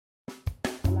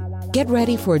Get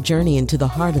ready for a journey into the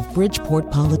heart of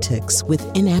Bridgeport politics with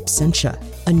In Absentia,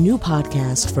 a new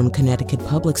podcast from Connecticut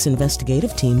Public's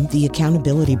investigative team, The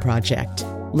Accountability Project.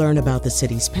 Learn about the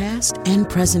city's past and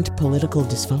present political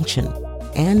dysfunction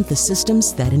and the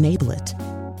systems that enable it.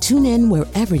 Tune in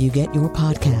wherever you get your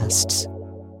podcasts.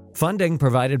 Funding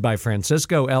provided by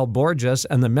Francisco L. Borges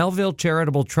and the Melville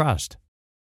Charitable Trust.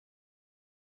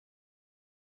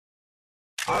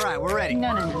 All right, we're ready.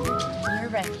 No. You're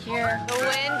right here. The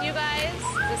wind, you guys.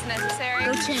 Is this necessary?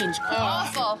 No change.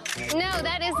 Awful. No,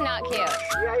 that is not cute.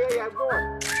 Yeah,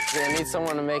 more. I need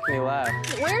someone to make me laugh.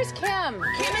 Where's Kim?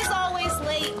 Kim is always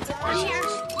late. Come here.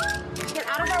 Get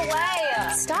out of our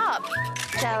way. Stop.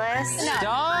 Jealous. Enough.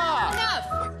 Stop! Enough.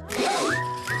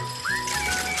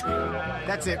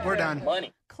 That's it, we're done.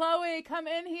 Money. Chloe, come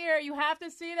in here. You have to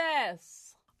see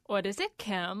this. What is it,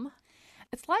 Kim?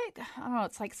 It's like, I don't know,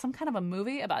 it's like some kind of a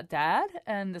movie about Dad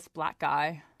and this black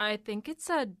guy. I think it's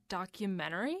a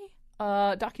documentary.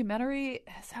 Documentary?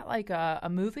 Is that like a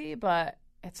movie, but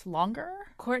it's longer?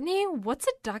 Courtney, what's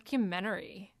a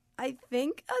documentary? I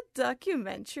think a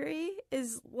documentary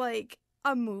is like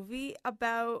a movie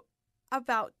about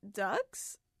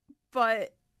ducks,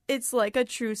 but it's like a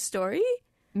true story.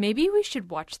 Maybe we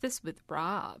should watch this with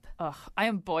Rob. Ugh, I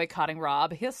am boycotting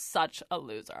Rob. He is such a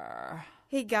loser.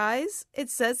 Hey guys, it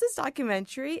says this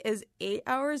documentary is 8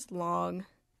 hours long.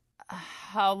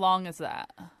 How long is that?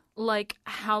 Like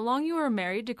how long you were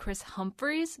married to Chris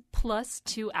Humphries plus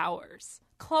 2 hours.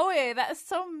 Chloe, that is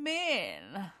so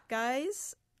mean.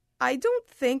 Guys, I don't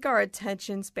think our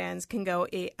attention spans can go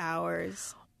 8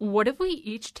 hours. What if we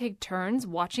each take turns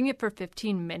watching it for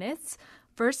 15 minutes?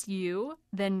 First you,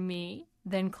 then me,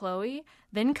 then Chloe,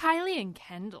 then Kylie and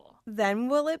Kendall. Then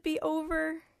will it be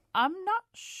over? I'm not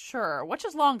sure. Which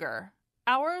is longer,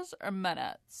 hours or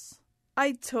minutes?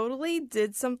 I totally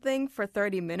did something for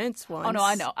 30 minutes once. Oh, no,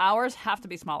 I know. Hours have to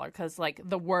be smaller because, like,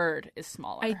 the word is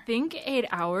smaller. I think 8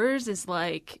 hours is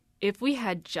like if we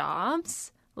had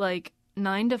jobs, like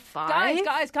 9 to 5.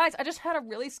 Guys, I just had a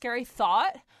really scary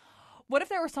thought. What if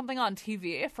there was something on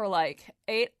TV for like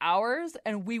 8 hours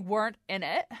and we weren't in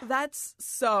it? That's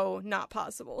so not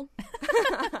possible.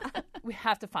 We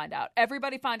have to find out.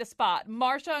 Everybody find a spot.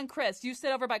 Marsha and Chris, you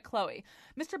sit over by Chloe.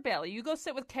 Mr. Bailey, you go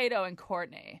sit with Kato and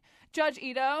Courtney. Judge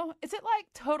Ito, is it like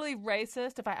totally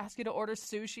racist if I ask you to order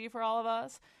sushi for all of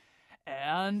us?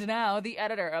 And now the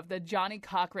editor of the Johnny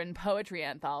Cochran Poetry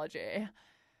Anthology,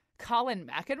 Colin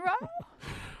McEnroe?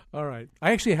 All right.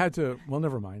 I actually had to, well,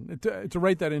 never mind. To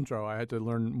write that intro, I had to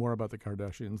learn more about the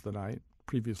Kardashians than I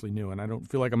previously knew, and I don't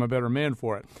feel like I'm a better man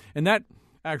for it. And that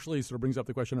actually sort of brings up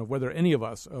the question of whether any of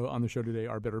us on the show today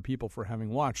are better people for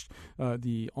having watched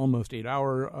the almost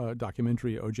 8-hour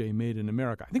documentary O.J. Made in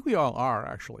America. I think we all are,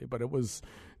 actually, but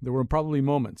there were probably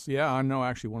moments. Yeah, I know,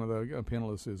 actually, one of the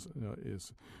panelists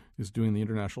is doing the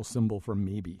international symbol for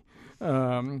maybe.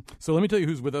 So let me tell you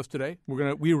who's with us today.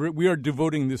 We are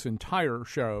devoting this entire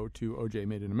show to O.J.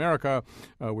 Made in America.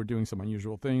 We're doing some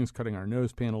unusual things, cutting our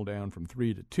nose panel down from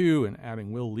 3 to 2 and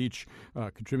adding Will Leach,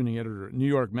 contributing editor at New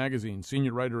York Magazine,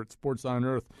 senior writer at Sports on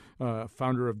Earth,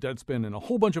 founder of Deadspin, and a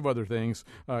whole bunch of other things.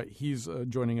 He's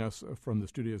joining us from the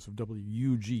studios of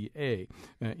WUGA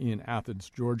in Athens,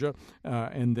 Georgia.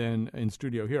 And then in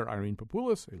studio here, Irene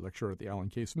Papoulis, a lecturer at the Alan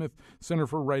K. Smith Center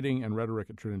for Writing and Rhetoric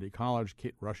at Trinity College.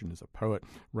 Kate Rushin is a poet,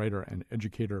 writer, and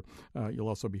educator. You'll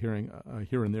also be hearing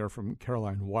here and there from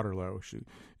Caroline Waterlow. She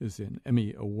is an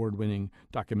Emmy award-winning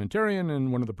documentarian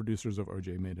and one of the producers of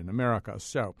O.J. Made in America.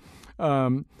 So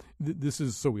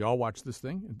so we all watched this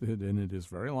thing, and it is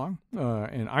very long.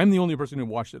 And I'm the only person who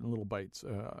watched it in little bites.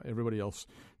 Everybody else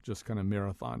just kind of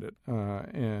marathoned it,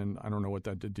 and I don't know what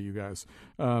that did to you guys.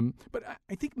 But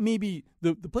I think maybe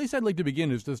the place I'd like to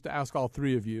begin is just to ask all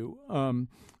three of you,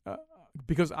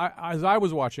 because as I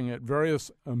was watching it, various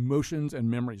emotions and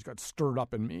memories got stirred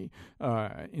up in me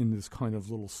in this kind of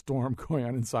little storm going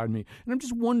on inside me. And I'm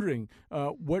just wondering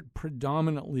what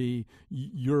predominantly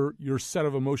your set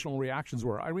of emotional reactions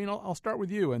were. Irene, I'll start with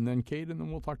you, and then Kate, and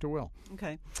then we'll talk to Will.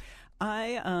 Okay.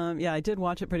 I did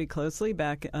watch it pretty closely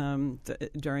back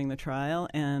during the trial,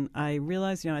 and I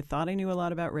realized, I thought I knew a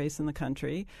lot about race in the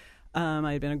country.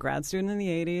 I had been a grad student in the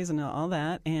 80s and all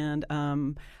that, and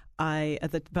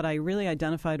but I really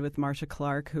identified with Marcia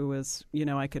Clark, who was,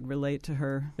 I could relate to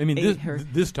her. I mean,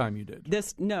 this time you did.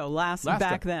 Last back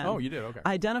time. then. Oh, you did, okay.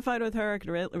 I identified with her. I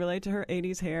could relate to her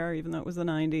 80s hair, even though it was the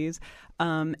 90s.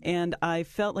 And I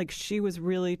felt like she was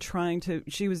really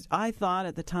I thought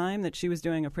at the time that she was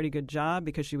doing a pretty good job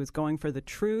because she was going for the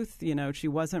truth. She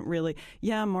wasn't really,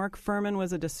 Mark Furman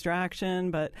was a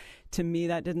distraction, but to me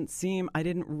that I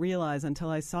didn't realize until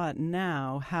I saw it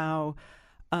now how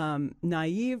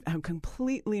naive, how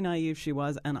completely naive she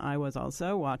was, and I was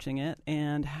also watching it,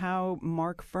 and how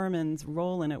Mark Furman's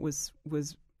role in it was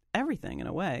everything in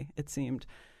a way, it seemed.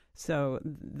 So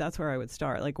that's where I would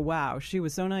start. Like, wow, she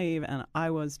was so naive, and I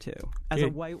was too, as a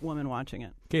white woman watching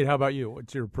it. Kate, how about you?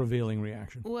 What's your prevailing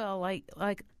reaction? Well,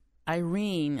 like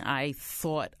Irene, I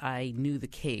thought I knew the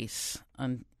case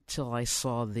until I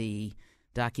saw the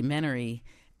documentary,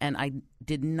 and I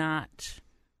did not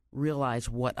realize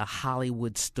what a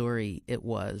Hollywood story it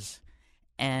was,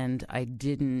 and I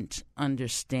didn't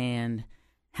understand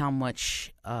how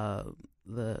much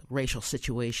the racial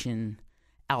situation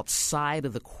outside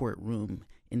of the courtroom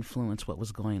influenced what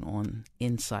was going on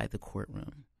inside the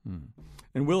courtroom.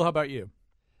 And Will, how about you?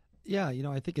 Yeah,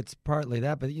 I think it's partly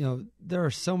that, but there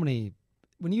are so many.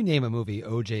 When you name a movie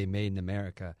O.J. Made in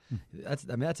America,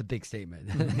 that's a big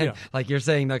statement. Yeah. Like you're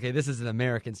saying, okay, this is an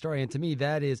American story, and to me,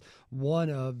 that is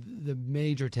one of the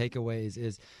major takeaways.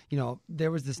 Is there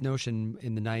was this notion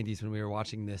in the '90s when we were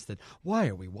watching this that why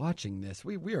are we watching this?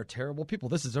 We are terrible people.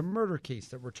 This is a murder case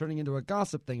that we're turning into a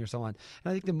gossip thing or so on. And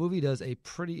I think the movie does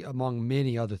among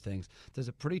many other things, does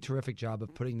a pretty terrific job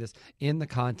of putting this in the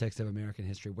context of American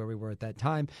history, where we were at that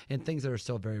time, and things that are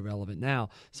still very relevant now.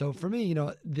 So for me,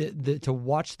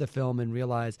 to watch the film and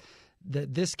realize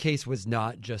that this case was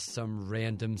not just some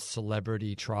random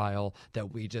celebrity trial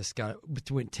that we just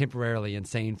went temporarily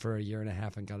insane for a year and a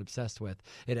half and got obsessed with.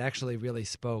 It actually really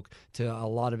spoke to a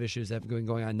lot of issues that have been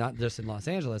going on, not just in Los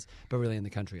Angeles, but really in the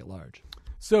country at large.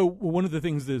 So one of the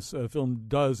things this film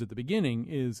does at the beginning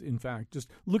is, in fact, just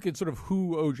look at sort of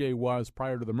who O.J. was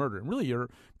prior to the murder. And really, you're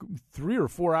 3 or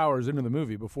 4 hours into the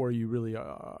movie before you really,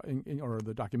 or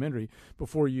the documentary,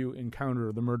 before you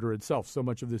encounter the murder itself. So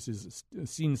much of this is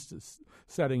scene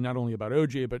setting, not only about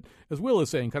O.J., but as Will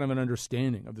is saying, kind of an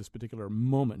understanding of this particular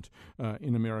moment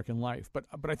in American life. But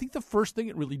I think the first thing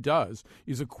it really does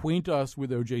is acquaint us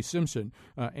with O.J. Simpson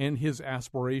and his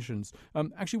aspirations.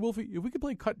 Actually, Wolfie, if we could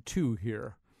play cut 2 here.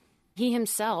 He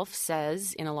himself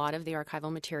says in a lot of the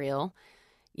archival material,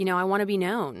 I want to be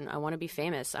known. I want to be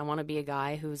famous. I want to be a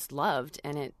guy who's loved.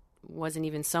 And it wasn't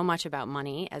even so much about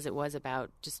money as it was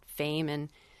about just fame and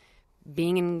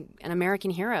being an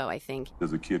American hero, I think.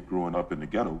 As a kid growing up in the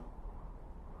ghetto,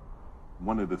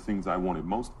 one of the things I wanted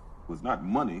most was not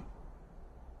money.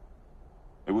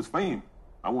 It was fame.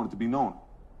 I wanted to be known.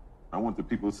 I wanted the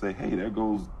people to say, hey, there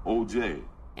goes O.J.,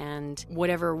 and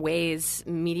whatever ways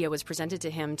media was presented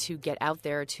to him to get out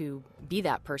there to be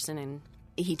that person, and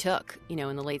he took, in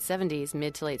the late 70s,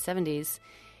 mid to late 70s,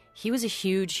 he was a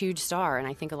huge, huge star. And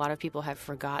I think a lot of people have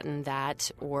forgotten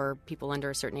that, or people under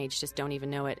a certain age just don't even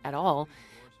know it at all.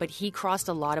 But he crossed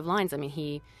a lot of lines. I mean,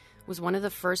 he was one of the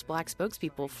first black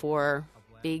spokespeople for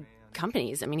big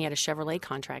companies. I mean, he had a Chevrolet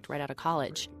contract right out of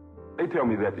college. They tell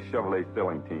me that the Chevrolet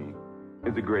selling team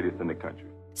is the greatest in the country.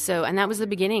 So, and that was the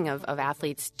beginning of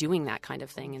athletes doing that kind of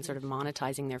thing and sort of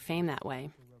monetizing their fame that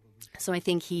way. So I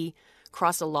think he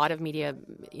crossed a lot of media,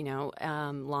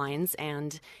 lines,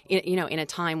 and, in a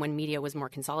time when media was more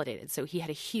consolidated. So he had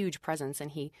a huge presence, and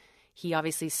he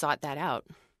obviously sought that out.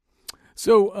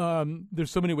 So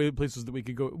there's so many places that we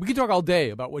could go. We could talk all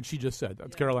day about what she just said.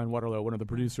 That's Caroline Waterlow, one of the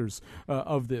producers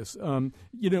of this.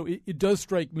 It does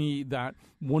strike me that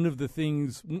one of the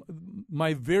things,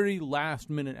 my very last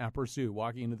minute aperçu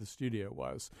walking into the studio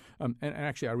was, and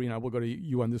actually, Irene, I will go to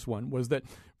you on this one, was that,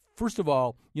 first of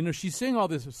all, she's saying all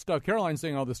this stuff, Caroline's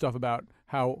saying all this stuff about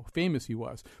how famous he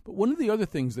was. But one of the other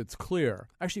things that's clear,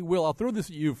 actually, Will, I'll throw this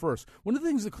at you first. One of the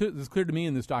things that's clear to me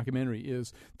in this documentary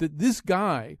is that this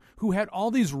guy who had all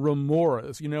these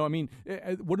remoras,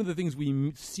 one of the things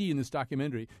we see in this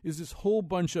documentary is this whole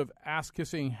bunch of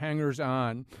ass-kissing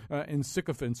hangers-on and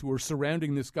sycophants who are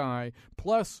surrounding this guy,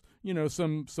 plus,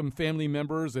 some family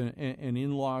members and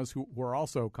in-laws who are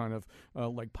also kind of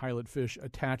like pilot fish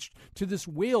attached to this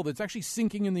whale that's actually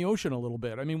sinking in the ocean a little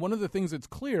bit. I mean, one of the things that's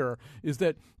clear is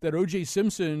that O.J.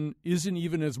 Simpson isn't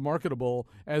even as marketable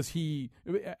as he,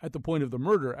 at the point of the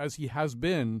murder, as he has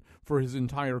been for his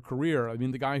entire career. I mean,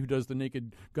 the guy who does the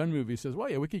Naked Gun movie says, well,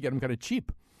 yeah, we could get him kind of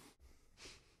cheap.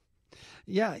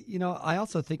 Yeah, I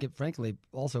also think it, frankly,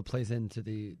 also plays into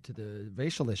the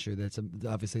racial issue. That's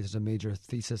obviously there's a major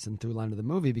thesis and through line of the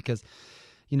movie because,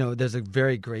 there's a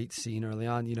very great scene early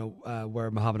on,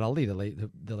 where Muhammad Ali, the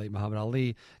late Muhammad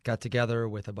Ali, got together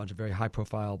with a bunch of very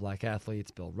high-profile black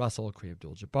athletes, Bill Russell, Kareem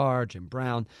Abdul-Jabbar, Jim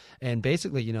Brown, and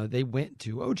basically, they went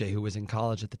to O.J., who was in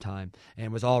college at the time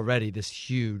and was already this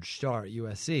huge star at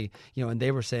USC, and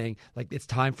they were saying, like, it's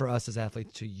time for us as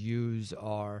athletes to use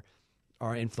our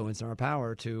influence and our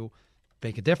power to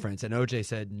make a difference. And OJ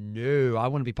said, no, I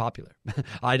want to be popular.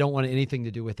 I don't want anything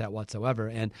to do with that whatsoever.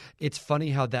 And it's funny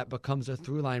how that becomes a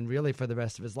through line really for the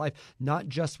rest of his life, not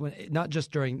just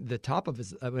during the top of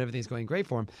his when everything's going great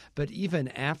for him, but even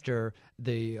after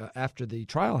the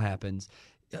trial happens.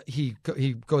 He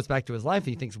goes back to his life.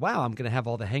 And he thinks, "Wow, I'm going to have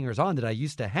all the hangers on that I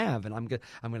used to have, and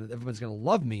everyone's going to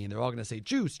love me, and they're all going to say,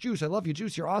 Juice, I love you,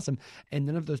 Juice, you're awesome." And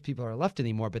none of those people are left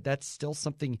anymore. But that's still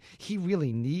something he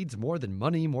really needs more than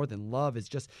money, more than love. Is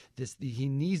just this. He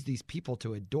needs these people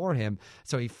to adore him.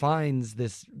 So he finds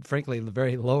this, frankly,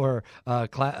 very lower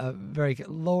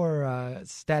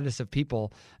status of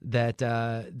people that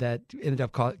ended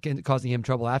up causing him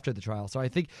trouble after the trial. So I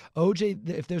think OJ,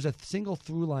 if there's a single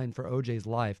through line for OJ's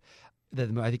life, that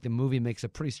I think the movie makes a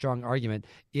pretty strong argument.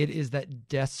 It is that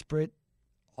desperate,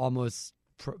 almost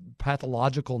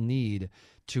pathological need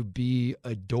to be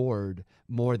adored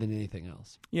more than anything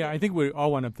else. Yeah, I think we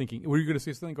all wind up thinking. Were you going to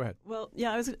say something? Go ahead. Well,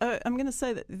 yeah, I'm going to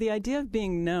say that the idea of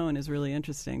being known is really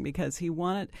interesting because he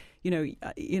wanted,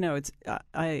 it's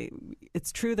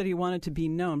true that he wanted to be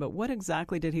known, but what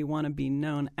exactly did he want to be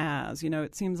known as?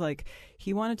 It seems like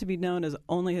he wanted to be known as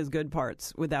only his good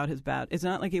parts without his bad. It's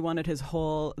not like he wanted his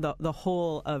whole the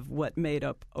whole of what made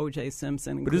up O.J.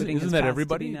 Simpson, but including isn't his that past,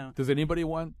 everybody? to be known. Does anybody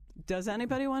want? Does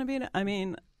anybody want to be? I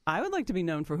mean, I would like to be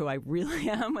known for who I really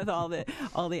am with all the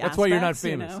That's aspects. why you're not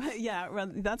famous. Yeah, well,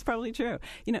 that's probably true.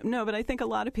 No, but I think a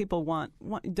lot of people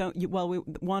we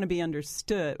want to be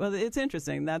understood. Well, it's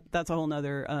interesting. That's a whole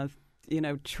nother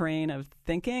train of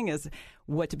thinking is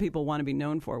what do people want to be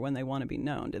known for when they want to be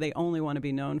known? Do they only want to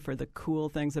be known for the cool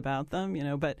things about them?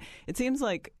 But it seems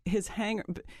like his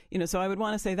so I would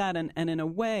want to say that, and in a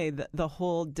way, the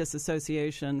whole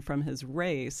disassociation from his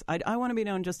race, I want to be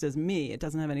known just as me. It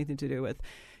doesn't have anything to do with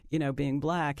being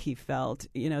black. He felt,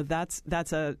 that's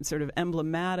a sort of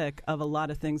emblematic of a lot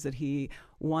of things that he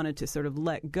wanted to sort of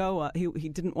let go of. He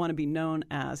didn't want to be known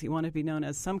as. He wanted to be known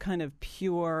as some kind of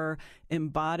pure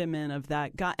embodiment of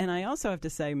that God. And I also have to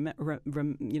say,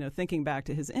 thinking back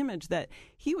to his image, that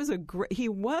he was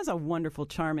a wonderful,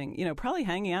 charming. Probably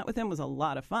hanging out with him was a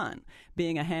lot of fun.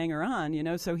 Being a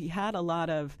hanger-on, so he had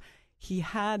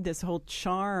this whole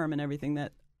charm and everything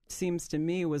that seems to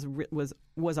me was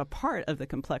a part of the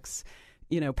complex,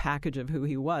 package of who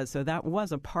he was. So that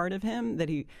was a part of him that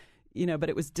he, but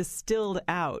it was distilled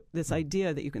out. This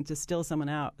idea that you can distill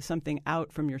something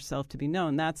out from yourself to be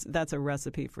known. That's a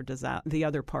recipe for the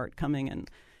other part coming and,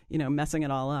 messing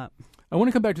it all up. I want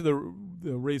to come back to the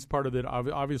race part of it.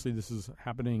 Obviously, this is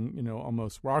happening,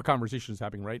 almost where our conversation is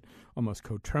happening, right? Almost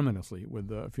coterminously with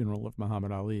the funeral of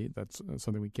Muhammad Ali. That's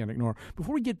something we can't ignore.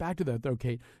 Before we get back to that, though,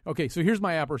 Kate, okay, so here's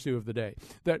my aperçu of the day.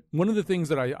 That one of the things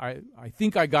that I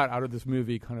think I got out of this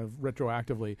movie kind of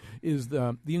retroactively is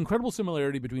the incredible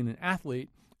similarity between an athlete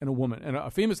and a woman, and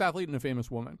a famous athlete and a famous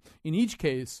woman. In each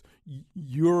case,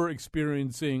 you're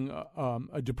experiencing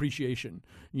a depreciation.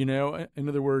 In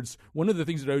other words, one of the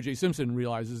things that O.J. Simpson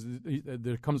realizes is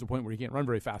there comes a point where he can't run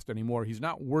very fast anymore. He's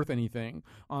not worth anything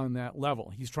on that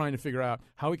level. He's trying to figure out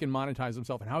how he can monetize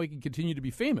himself and how he can continue to be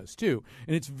famous, too.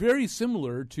 And it's very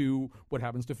similar to what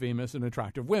happens to famous and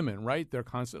attractive women, right? They're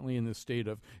constantly in this state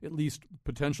of at least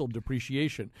potential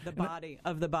depreciation. Of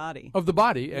the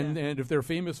body. And if they're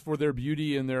famous for their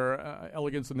beauty and their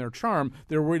elegance and their charm,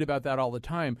 they're worried about that all the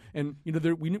time. And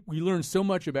we learn so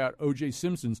much about O.J.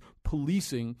 Simpson's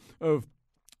policing of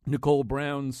Nicole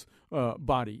Brown's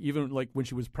body. Even like when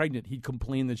she was pregnant, he'd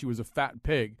complain that she was a fat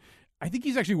pig. I think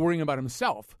he's actually worrying about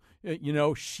himself.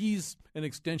 She's an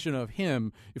extension of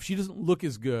him. If she doesn't look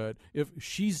as good, if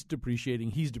she's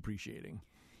depreciating, he's depreciating.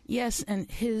 Yes,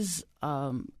 and his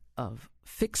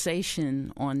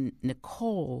fixation on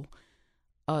Nicole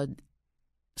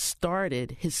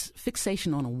his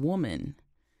fixation on a woman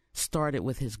started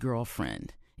with his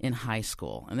girlfriend in high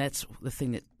school. And that's the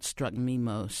thing that struck me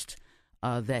most,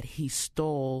 that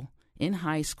in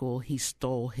high school, he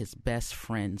stole his best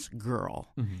friend's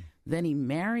girl. Mm-hmm. Then he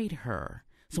married her.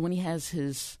 So when he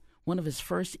has one of his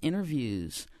first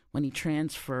interviews, when he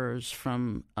transfers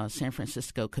from San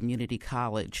Francisco Community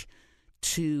College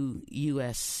to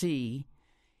USC,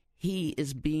 he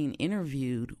is being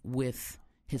interviewed with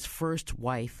his first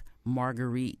wife,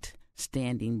 Marguerite,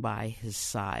 standing by his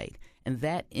side. And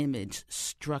that image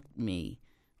struck me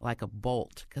like a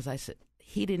bolt because I said,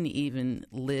 he didn't even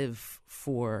live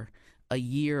for a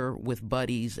year with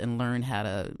buddies and learn how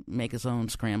to make his own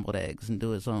scrambled eggs and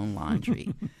do his own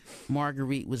laundry.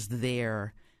 Marguerite was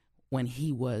there when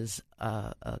he was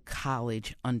a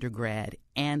college undergrad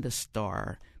and a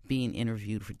star being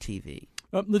interviewed for TV.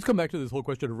 Let's come back to this whole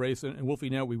question of race. And Wolfie,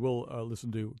 now we will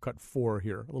listen to cut 4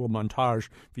 here, a little montage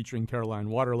featuring Caroline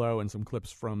Waterlow and some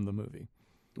clips from the movie.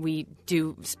 We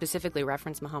do specifically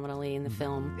reference Muhammad Ali in the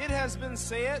film. It has been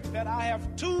said that I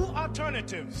have 2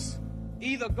 alternatives.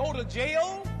 Either go to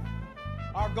jail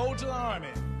or go to the army.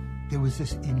 There was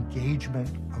this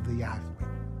engagement of the athlete.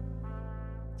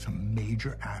 Some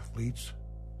major athletes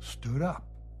stood up.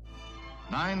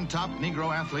 9 top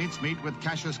Negro athletes meet with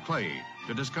Cassius Clay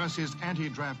to discuss his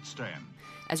anti-draft stand.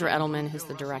 Ezra Edelman, who's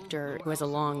the director, who has a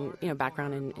long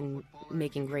background in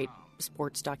making great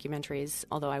sports documentaries,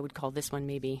 although I would call this one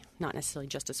maybe not necessarily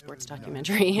just a sports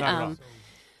documentary.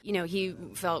 He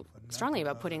felt strongly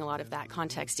about putting a lot of that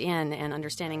context in and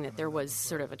understanding that there was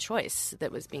sort of a choice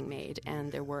that was being made,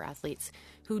 and there were athletes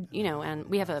who, and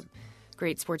we have a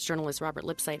great sports journalist, Robert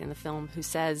Lipsyte, in the film, who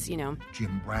says,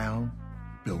 Jim Brown,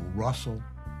 Bill Russell,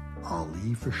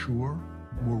 Ali for sure,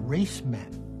 were race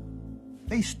men.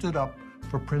 They stood up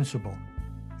for principle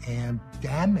and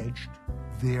damaged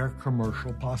their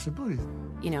commercial possibilities.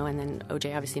 And then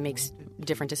O.J. obviously makes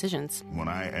different decisions. When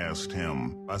I asked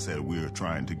him, I said, we're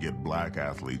trying to get black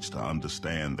athletes to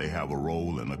understand they have a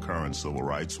role in the current civil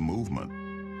rights movement.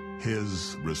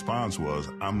 His response was,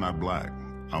 I'm not black,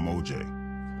 I'm O.J.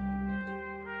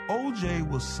 O.J.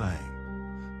 was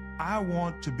saying, I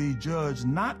want to be judged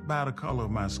not by the color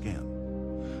of my skin.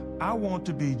 I want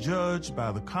to be judged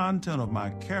by the content of my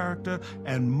character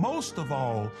and, most of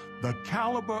all, the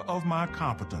caliber of my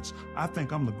competence. I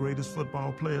think I'm the greatest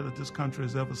football player that this country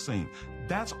has ever seen.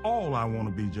 That's all I want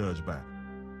to be judged by.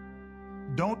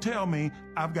 Don't tell me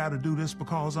I've got to do this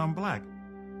because I'm black.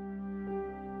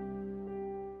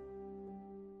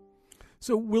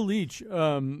 So, Will Leach,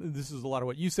 this is a lot of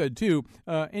what you said, too.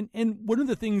 And one of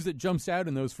the things that jumps out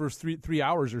in those first three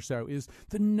hours or so is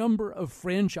the number of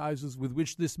franchises with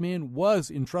which this man was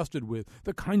entrusted with,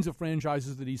 the kinds of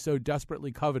franchises that he so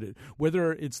desperately coveted,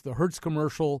 whether it's the Hertz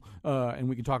commercial, and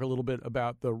we can talk a little bit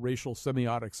about the racial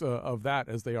semiotics of that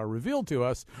as they are revealed to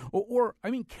us, or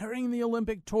carrying the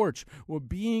Olympic torch, or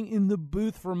being in the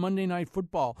booth for Monday Night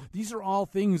Football. These are all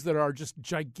things that are just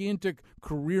gigantic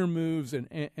career moves and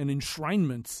enshrinements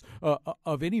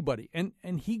of anybody, and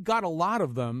he got a lot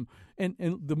of them, and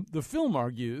the film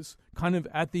argues kind of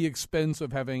at the expense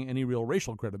of having any real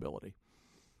racial credibility.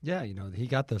 Yeah, he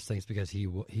got those things because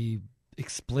he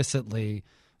explicitly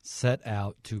set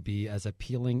out to be as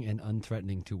appealing and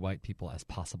unthreatening to white people as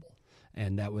possible.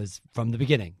 And that was from the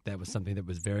beginning. That was something that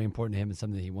was very important to him and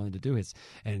something that he wanted to do.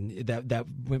 And that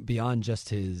went beyond just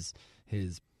his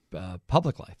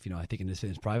public life. I think in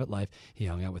his private life, he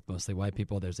hung out with mostly white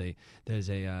people. There's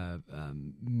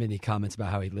many comments about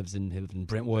how he lived in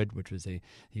Brentwood, which was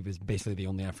he was basically the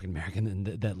only African American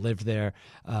that lived there.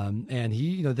 And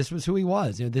he, this was who he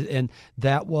was. And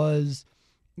that was,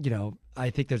 I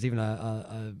think there's even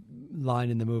a line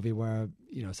in the movie where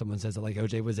someone says that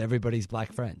OJ was everybody's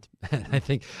black friend. And I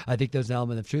think there's an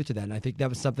element of truth to that. And I think that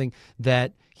was something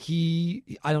that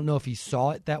I don't know if he saw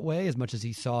it that way as much as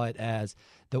he saw it as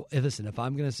listen, if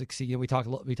I'm going to succeed, we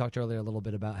talked earlier a little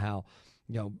bit about how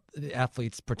the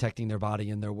athletes protecting their body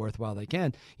and their worth while they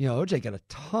can. OJ got a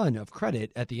ton of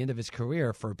credit at the end of his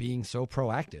career for being so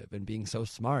proactive and being so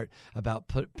smart about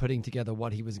putting together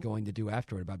what he was going to do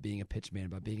afterward, about being a pitchman,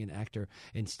 about being an actor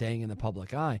and staying in the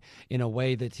public eye in a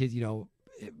way that his,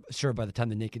 sure, by the time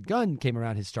The Naked Gun came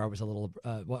around, his star was a little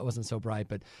wasn't so bright.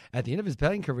 But at the end of his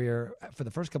playing career, for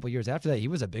the first couple of years after that, he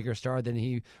was a bigger star than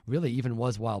he really even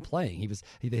was while playing.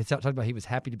 They talked about he was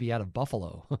happy to be out of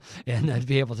Buffalo and to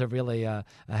be able to really have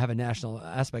a national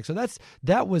aspect. So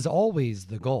that was always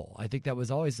the goal. I think that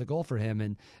was always the goal for him.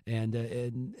 And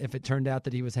if it turned out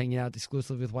that he was hanging out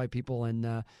exclusively with white people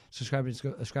and ascribing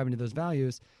to those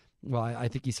values, well, I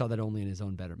think he saw that only in his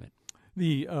own betterment.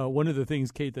 The one of the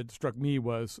things, Kate, that struck me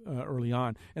was early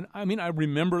on, and I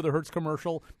remember the Hertz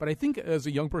commercial, but I think as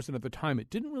a young person at the time, it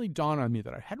didn't really dawn on me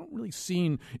that I hadn't really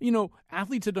seen,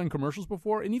 athletes had done commercials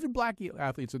before, and even black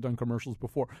athletes had done commercials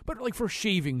before, but for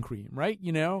shaving cream, right?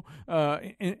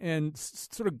 And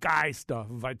sort of guy stuff,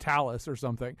 Vitalis or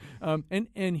something,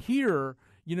 and here.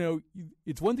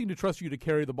 It's one thing to trust you to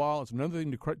carry the ball. It's another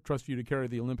thing to trust you to carry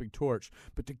the Olympic torch,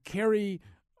 but to carry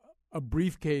a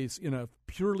briefcase in a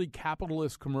purely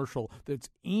capitalist commercial that's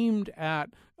aimed at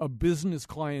a business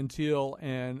clientele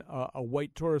and a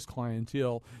white tourist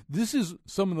clientele, this is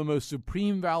some of the most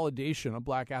supreme validation a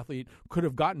black athlete could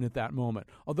have gotten at that moment.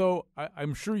 Although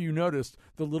I'm sure you noticed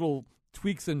the little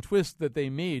tweaks and twists that they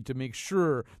made to make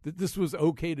sure that this was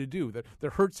okay to do, that the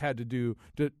Hertz had to do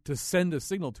to send a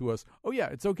signal to us, oh yeah,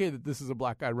 it's okay that this is a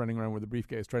black guy running around with a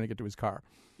briefcase trying to get to his car.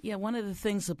 Yeah, one of the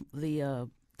things the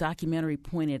documentary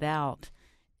pointed out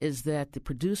is that the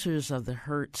producers of the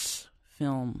Hertz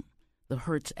film, the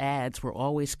Hertz ads, were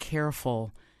always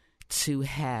careful to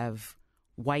have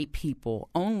white people,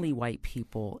 only white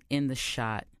people, in the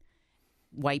shot.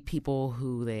 White people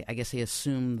who I guess they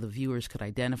assumed the viewers could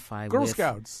identify with. Girl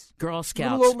Scouts,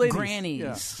 Little old ladies. Grannies,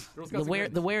 yeah. Girl Scouts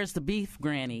grannies. The where's the beef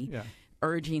granny,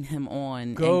 urging him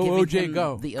on, go and giving OJ, him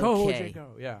go, the go okay. OJ, go,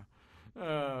 yeah.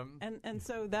 And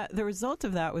so that the result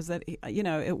of that was that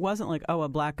it wasn't like, oh, a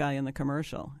black guy in the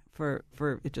commercial. For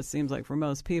it just seems like for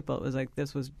most people it was like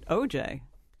this was OJ.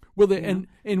 Well,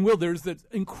 and Will, there's that.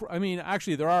 I mean,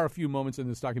 actually, there are a few moments in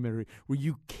this documentary where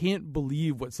you can't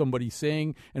believe what somebody's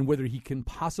saying and whether he can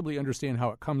possibly understand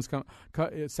how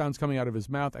it sounds coming out of his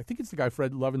mouth. I think it's the guy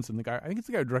Fred Levinson, I think it's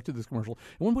the guy who directed this commercial.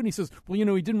 At one point, he says, "Well,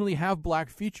 he didn't really have black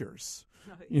features."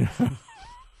 Yeah,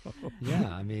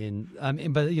 I mean,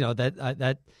 but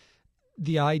that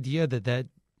the idea that.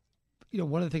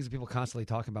 One of the things that people constantly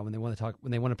talk about when they want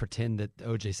to pretend that the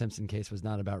O.J. Simpson case was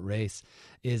not about race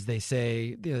is they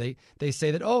say they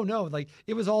say that, oh no, like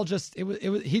it was all just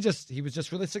he was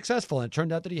just really successful and it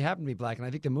turned out that he happened to be black. And I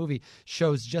think the movie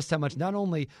shows just how much, not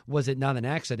only was it not an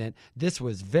accident, this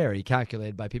was very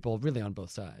calculated by people really on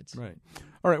both sides. Right.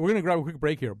 All right, we're going to grab a quick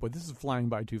break here, but this is flying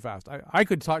by too fast. I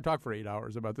could talk for 8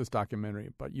 hours about this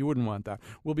documentary, but you wouldn't want that.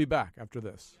 We'll be back after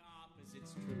this.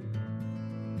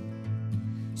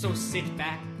 So sit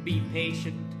back, be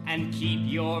patient, and keep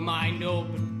your mind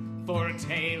open for a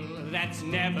tale that's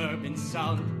never been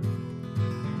sung.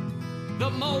 The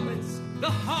moments, the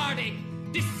heartache,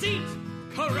 deceit,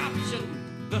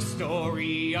 corruption, the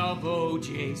story of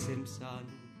O.J. Simpson.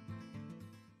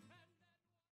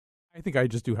 I think I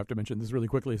just do have to mention this really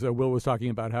quickly. So Will was talking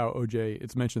about how O.J.,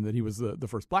 it's mentioned that he was the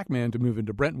first black man to move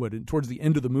into Brentwood. And towards the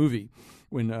end of the movie,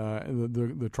 when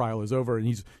the trial is over, and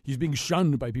he's being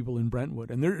shunned by people in Brentwood.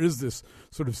 And there is this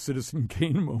sort of Citizen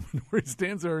Kane moment where he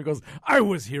stands there and goes, I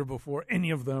was here before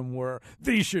any of them were.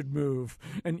 They should move.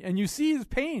 And you see his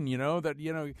pain,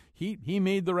 that he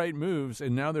made the right moves.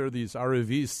 And now there are these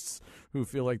arrivistes who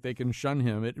feel like they can shun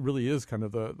him. It really is kind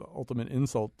of the ultimate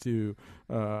insult to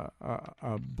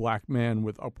a black man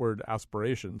with upward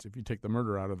aspirations if you take the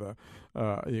murder out of the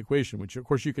equation, which, of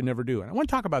course, you can never do. And I want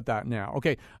to talk about that now.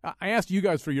 Okay, I asked you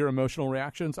guys for your emotional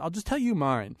reactions. I'll just tell you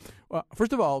mine.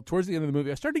 First of all, towards the end of the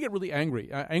movie, I started to get really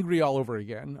angry all over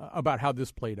again about how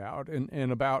this played out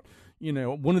and about,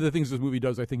 one of the things this movie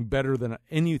does, I think, better than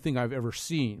anything I've ever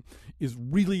seen is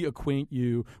really acquaint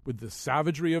you with the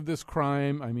savagery of this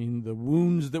crime. I mean, the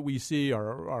wounds that we see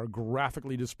are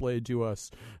graphically displayed to us.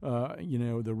 The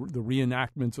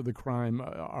reenactments of the crime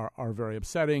are very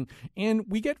upsetting. And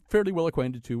we get fairly well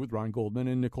acquainted, too, with Ron Goldman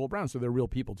and Nicole Brown. So they're real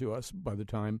people to us by the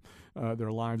time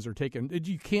their lives are taken.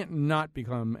 You can't not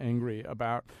become angry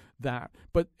about that.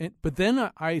 But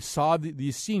then I saw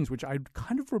these scenes, which I'd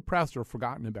kind of repressed or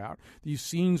forgotten about, these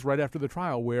scenes right after the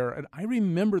trial where, and I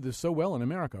remember this so well in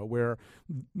America, where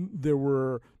there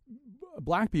were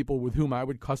black people with whom I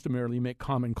would customarily make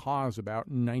common cause about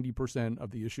 90%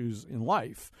 of the issues in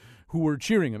life who were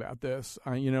cheering about this.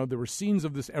 There were scenes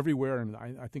of this everywhere, and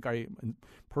I think I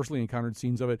personally encountered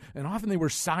scenes of it, and often they were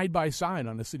side by side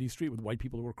on a city street with white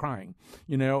people who were crying,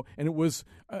 and it was,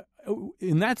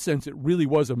 in that sense, it really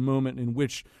was a moment in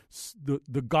which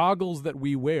the goggles that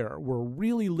we wear were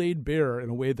really laid bare in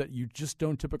a way that you just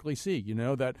don't typically see,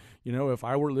 if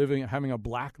I were having a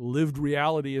black lived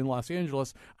reality in Los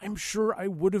Angeles, I'm sure I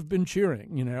would have been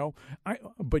cheering,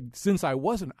 but since I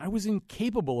wasn't, I was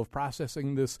incapable of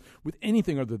processing this with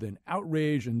anything other than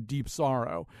outrage and deep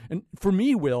sorrow. And for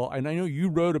me, Will, and I know you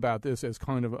wrote about this as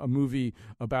kind of a movie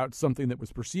about something that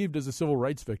was perceived as a civil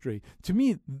rights victory. To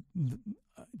me,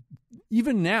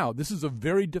 even now, this is a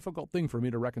very difficult thing for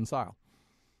me to reconcile.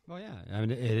 Well, yeah, I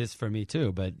mean, it is for me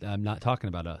too, but I'm not talking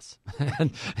about us.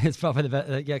 And it's probably the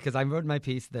best, because I wrote in my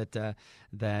piece that I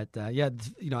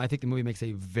think the movie makes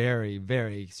a very,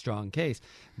 very strong case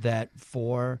that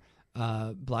for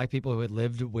black people who had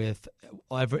lived with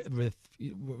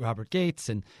Robert Gates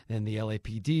and the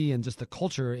LAPD and just the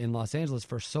culture in Los Angeles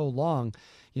for so long,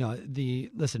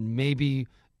 maybe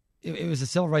it was a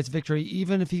civil rights victory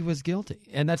even if he was guilty.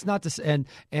 And that's not to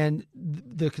and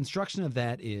the construction of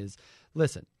that is,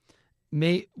 listen,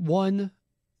 one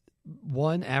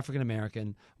African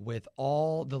American with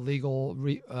all the legal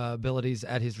abilities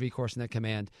at his recourse and at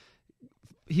command,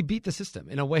 he beat the system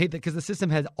in a way that, because the system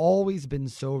has always been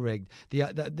so rigged.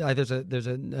 There's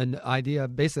an idea,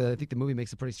 basically, I think the movie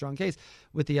makes a pretty strong case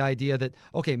with the idea that,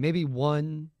 okay, maybe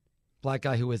one black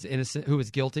guy who was innocent, who was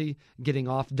guilty, getting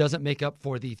off doesn't make up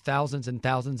for the thousands and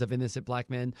thousands of innocent black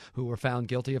men who were found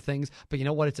guilty of things. But you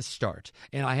know what? It's a start.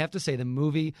 And I have to say, the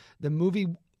movie,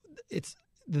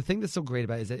 the thing that's so great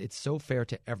about it is that it's so fair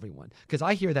to everyone. Because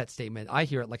I hear that statement, I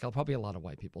hear it like probably a lot of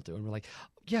white people do, and we're like,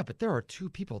 yeah, but there are 2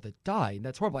 people that died, and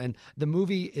that's horrible. And the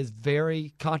movie is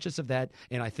very conscious of that,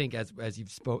 and I think as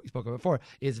you've spoken before,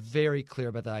 is very clear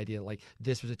about the idea like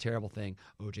this was a terrible thing.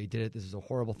 OJ did it. This is a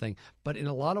horrible thing. But in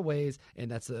a lot of ways,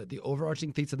 and that's the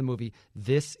overarching thesis of the movie,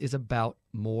 this is about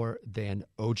more than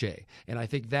OJ. And I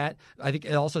think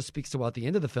it also speaks to at the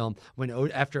end of the film when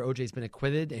after OJ's been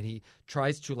acquitted and he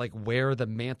tries to like wear the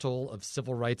mantle of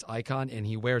civil rights icon, and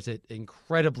he wears it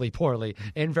incredibly poorly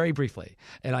and very briefly.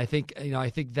 And I think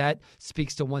that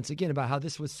speaks to once again about how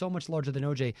this was so much larger than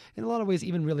OJ, in a lot of ways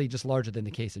even really just larger than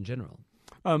the case in general.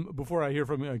 Before I hear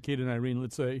from Kate and Irene,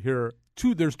 let's hear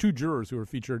there's 2 jurors who are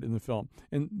featured in the film,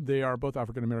 and they are both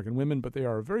African American women, but they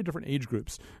are very different age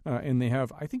groups, and they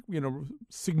have, I think,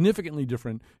 significantly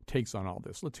different takes on all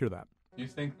this. Let's hear that. Do you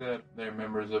think that they're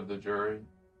members of the jury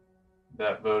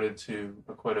that voted to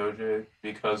acquit OJ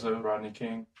because of Rodney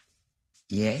King?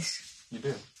 Yes. You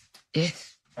do?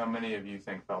 Yes. How many of you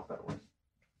think felt that way?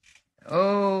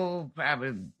 Oh,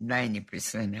 probably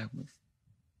 90% of us.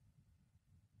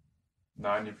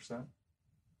 90%?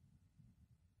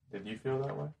 Did you feel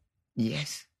that way?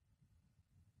 Yes.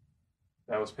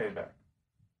 That was payback.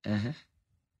 Uh-huh.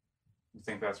 You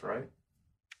think that's right?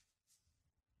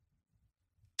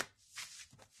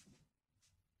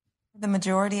 The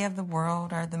majority of the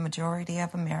world, or the majority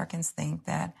of Americans, think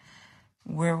that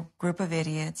we're a group of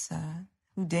idiots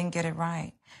who didn't get it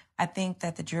right. I think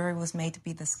that the jury was made to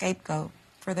be the scapegoat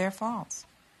for their faults.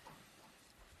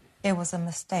 It was a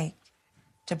mistake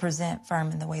to present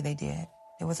Furman the way they did.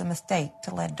 It was a mistake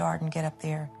to let Darden get up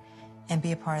there and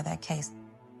be a part of that case.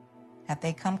 Had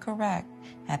they come correct,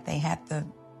 had they had the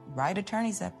right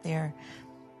attorneys up there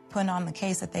putting on the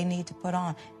case that they need to put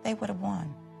on, they would have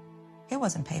won. It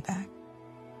wasn't payback.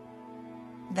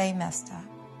 They messed up.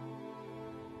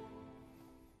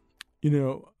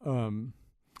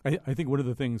 I think one of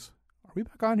the things. Are we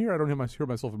back on here? I don't hear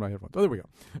myself in my headphones. Oh, there we go.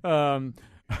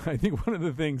 I think one of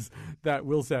the things that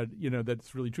Will said,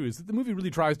 that's really true, is that the movie really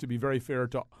tries to be very fair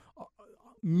to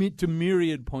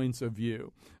myriad points of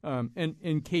view.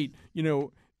 And Kate,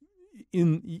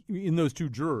 in those 2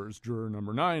 jurors, juror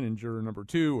number 9 and juror number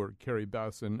 2, or Carrie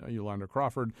Bess and Yolanda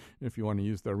Crawford, if you want to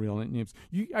use their real names,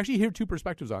 you actually hear 2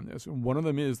 perspectives on this. And one of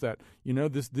them is that,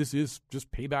 this is just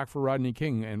payback for Rodney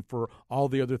King and for all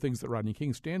the other things that Rodney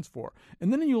King stands for.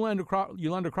 And then in Yolanda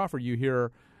Crawford, you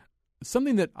hear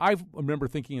something that I remember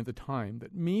thinking at the time,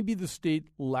 that maybe the state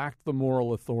lacked the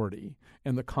moral authority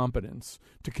and the competence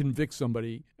to convict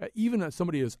somebody, even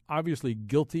somebody as obviously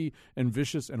guilty and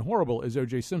vicious and horrible as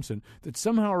O.J. Simpson, that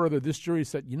somehow or other this jury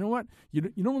said, you know what, you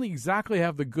don't really exactly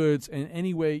have the goods, and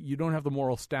anyway, you don't have the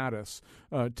moral status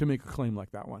to make a claim like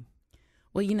that one.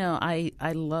 Well, I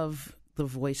love the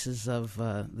voices of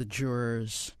the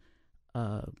jurors,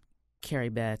 Carrie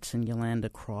Batts and Yolanda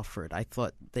Crawford. I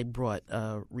thought they brought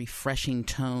a refreshing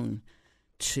tone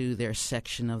to their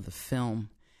section of the film.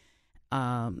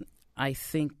 I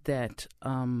think that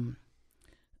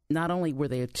not only were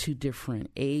there 2 different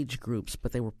age groups,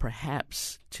 but they were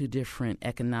perhaps 2 different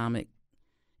economic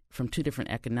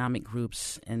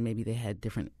groups, and maybe they had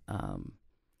different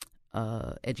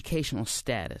educational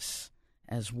status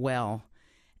as well.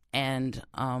 And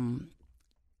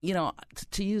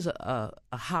to use a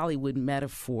Hollywood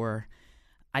metaphor,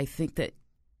 I think that,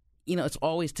 it's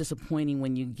always disappointing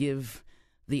when you give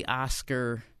the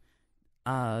Oscar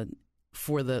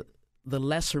for the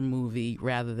lesser movie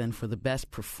rather than for the best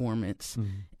performance. Mm-hmm.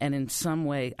 And in some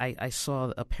way, I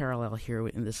saw a parallel here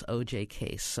in this O.J.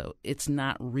 case. So it's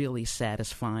not really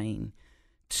satisfying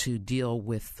to deal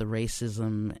with the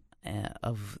racism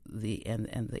of the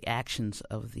actions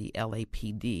of the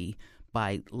LAPD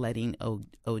by letting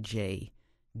O.J.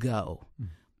 go. Mm.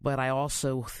 But I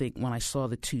also think when I saw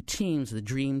the 2 teams, the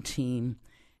Dream Team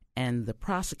and the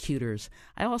prosecutors,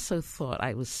 I also thought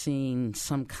I was seeing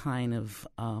some kind of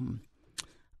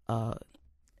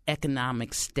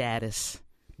economic status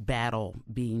battle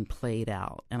being played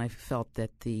out. And I felt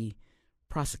that the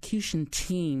prosecution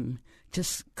team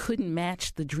just couldn't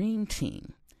match the Dream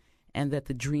Team, and that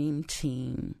the Dream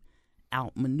Team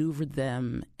outmaneuvered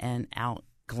them and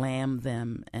outglammed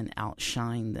them and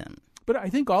outshined them. But I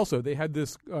think also they had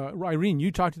this, Irene,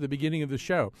 you talked at the beginning of the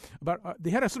show about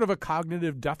they had a sort of a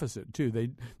cognitive deficit too.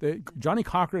 Johnny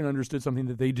Cochran understood something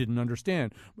that they didn't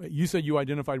understand. You said you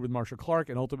identified with Marcia Clark,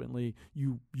 and ultimately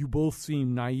you both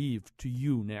seem naive to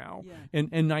you now. Yeah.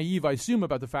 And naive, I assume,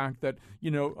 about the fact that,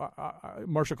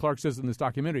 Marcia Clark says in this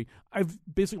documentary, I've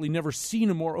basically never seen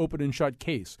a more open and shut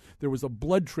case. There was a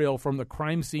blood trail from the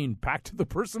crime scene back to the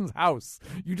person's house.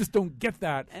 You just don't get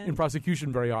that in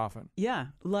prosecution very often. Yeah,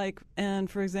 and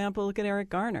for example, look at Eric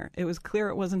Garner. It was clear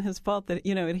it wasn't his fault that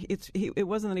it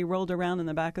wasn't that he rolled around in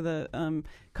the back of the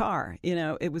car.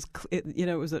 It was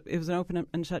an open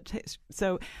and shut case.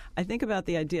 So I think about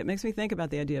the idea. It makes me think about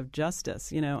the idea of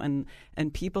justice. And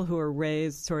people who are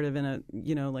raised sort of in a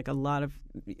like a lot of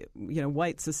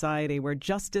white society where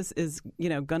justice is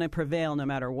going to prevail no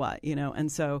matter what.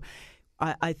 And so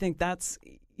I think that's.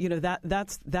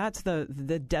 That's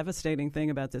the devastating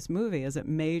thing about this movie is it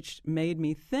made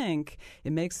me think.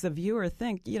 It makes the viewer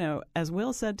think. As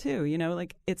Will said too.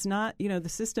 It's not. The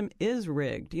system is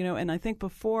rigged. And I think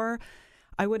before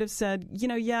I would have said,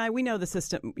 yeah, we know the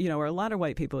system. Or a lot of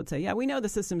white people would say, yeah, we know the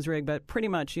system's rigged, but pretty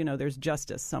much, there's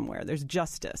justice somewhere. There's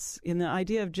justice. And the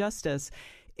idea of justice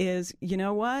is,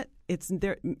 what? It's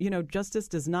there. Justice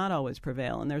does not always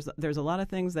prevail, and there's a lot of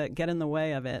things that get in the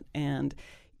way of it, and.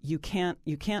 You can't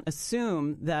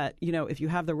assume that, if you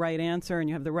have the right answer and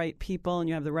you have the right people and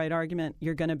you have the right argument,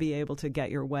 you're going to be able to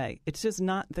get your way. It's just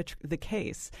not the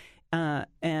case.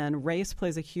 And race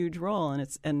plays a huge role,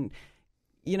 and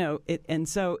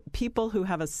so people who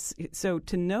have so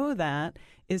to know that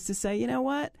is to say,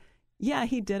 what? Yeah,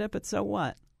 he did it, but so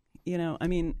what? I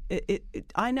mean,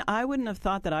 I wouldn't have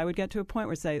thought that I would get to a point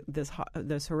where say this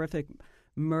horrific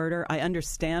murder. I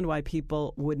understand why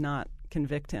people would not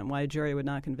convict him, why a jury would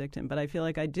not convict him. But I feel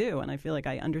like I do, and I feel like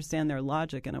I understand their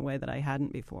logic in a way that I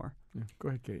hadn't before. Yeah. Go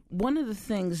ahead, Kate. One of the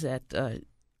things that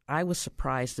I was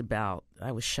surprised about,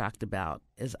 I was shocked about,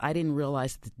 is I didn't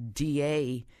realize the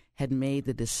DA had made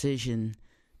the decision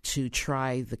to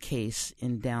try the case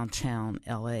in downtown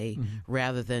L.A.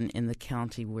 Rather than in the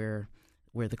county where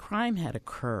the crime had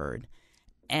occurred.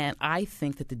 And I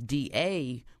think that the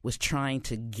DA was trying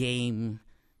to game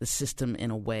the system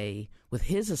in a way with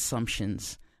his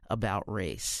assumptions about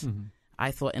race.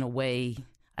 I thought, in a way,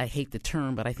 I hate the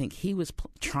term, but I think he was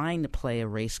trying to play a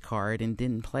race card and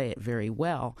didn't play it very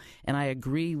well. And I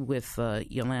agree with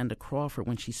Yolanda Crawford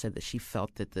when she said that she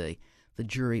felt that the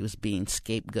jury was being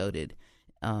scapegoated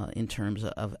in terms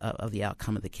of the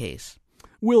outcome of the case.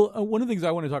 Will, one of the things I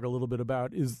want to talk a little bit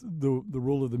about is the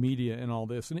role of the media in all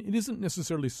this. And it isn't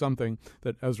necessarily something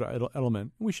that Ezra Edelman,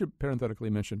 we should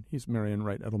parenthetically mention, he's Marion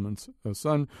Wright Edelman's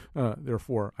son.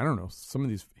 Therefore, I don't know, some of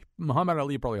these, Muhammad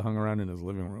Ali probably hung around in his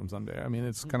living room someday. I mean,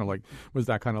 it's kind of like, was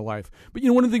that kind of life. But,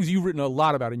 one of the things you've written a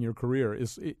lot about in your career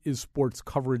is sports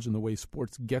coverage and the way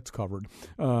sports gets covered.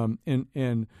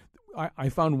 And I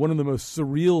found one of the most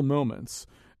surreal moments,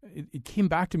 it came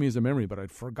back to me as a memory, but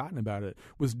I'd forgotten about it,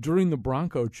 was during the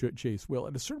Bronco chase. Will,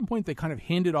 at a certain point, they kind of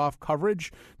handed off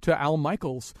coverage to Al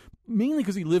Michaels, mainly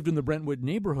because he lived in the Brentwood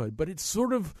neighborhood, but it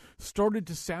sort of started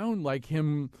to sound like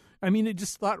him. I mean, it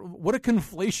just thought, what a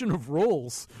conflation of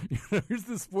roles. Here's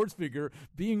the sports figure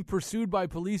being pursued by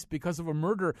police because of a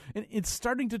murder, and it's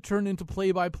starting to turn into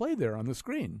play-by-play there on the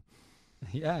screen.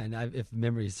 Yeah, and if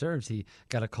memory serves, he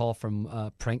got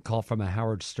a prank call from a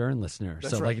Howard Stern listener.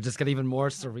 That's so right. It just got even more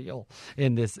surreal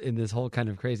in this whole kind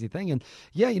of crazy thing. And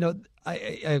yeah,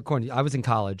 I was in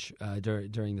college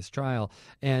during this trial,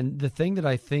 and the thing that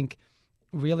I think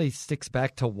really sticks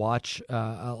back to watch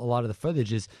a lot of the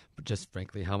footage is just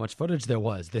frankly how much footage there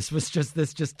was. This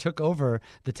just took over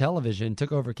the television,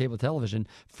 took over cable television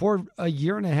for a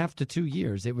year and a half to 2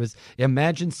 years. It was,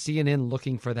 imagine CNN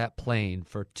looking for that plane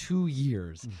for 2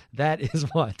 years. That is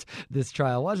what this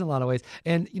trial was in a lot of ways.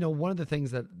 And one of the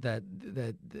things that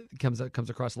comes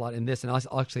across a lot in this, and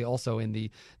actually also in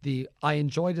the I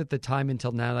enjoyed at the time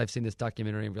until now that I've seen this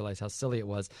documentary and realized how silly it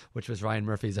was, which was Ryan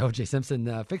Murphy's O.J.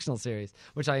 Simpson fictional series,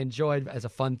 which I enjoyed as a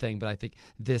fun thing, but I think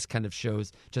this kind of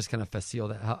shows just kind of facile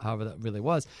that however that really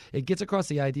was. It gets across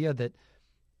the idea that,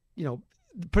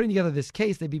 putting together this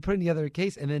case, they'd be putting together a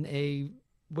case and then a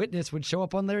witness would show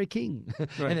up on Larry King.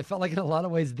 Right. And it felt like in a lot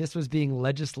of ways this was being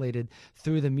legislated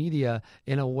through the media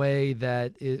in a way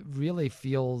that it really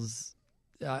feels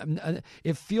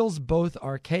it feels both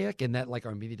archaic in that like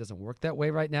our media doesn't work that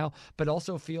way right now, but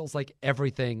also feels like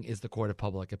everything is the court of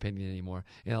public opinion anymore.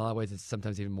 In a lot of ways, it's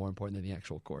sometimes even more important than the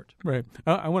actual court. Right.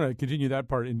 I want to continue that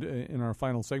part in our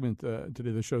final segment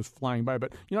today. The show's flying by,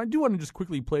 but I do want to just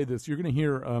quickly play this. You're going to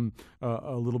hear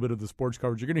a little bit of the sports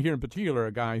coverage. You're going to hear in particular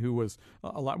a guy who was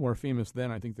a lot more famous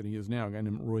then, I think, than he is now, a guy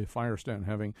named Roy Firestone,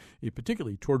 having a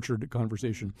particularly tortured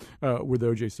conversation with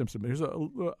O.J. Simpson. Here's a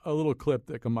little clip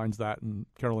that combines that and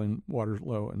Caroline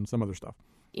Waterlow and some other stuff.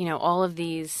 All of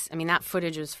these, that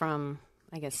footage was from,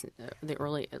 I guess, the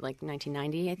early,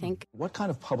 1990, I think. What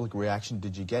kind of public reaction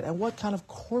did you get, and what kind of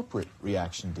corporate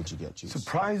reaction did you get, Jesus?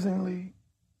 Surprisingly,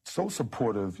 so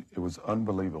supportive, it was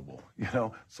unbelievable,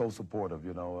 so supportive,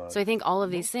 So I think all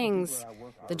of these things,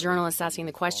 the journalists asking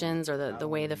the questions or the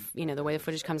way the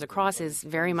footage comes across is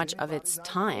very much of its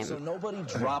time. So nobody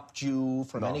dropped you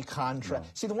from any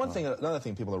contract. See, another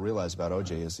thing people don't realize about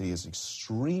OJ is he is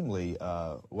extremely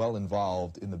well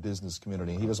involved in the business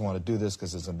community. He doesn't want to do this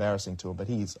because it's embarrassing to him, but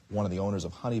he's one of the owners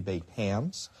of Honey Baked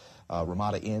Hams,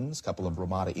 Ramada Inns, a couple of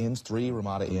Ramada Inns, 3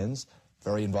 Ramada Inns,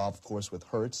 very involved, of course, with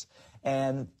Hertz.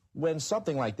 And when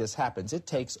something like this happens, it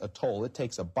takes a toll. It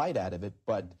takes a bite out of it,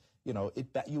 but,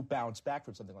 you bounce back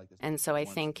from something like this. And so I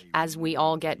think as we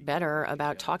all get better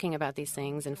about talking about these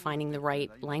things and finding the right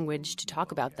language to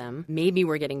talk about them, maybe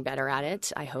we're getting better at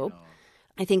it, I hope.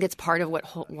 I think it's part of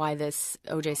why this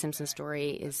O.J. Simpson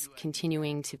story is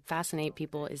continuing to fascinate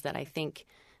people is that I think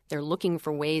they're looking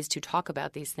for ways to talk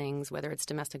about these things, whether it's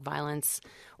domestic violence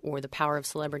or the power of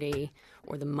celebrity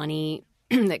or the money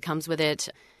that comes with it,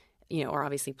 or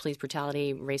obviously police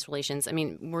brutality, race relations.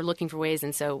 We're looking for ways,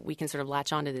 and so we can sort of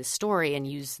latch onto this story and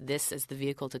use this as the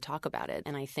vehicle to talk about it.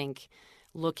 And I think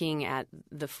looking at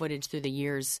the footage through the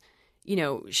years,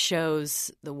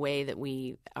 shows the way that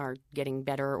we are getting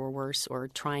better or worse or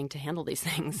trying to handle these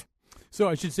things. So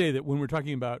I should say that when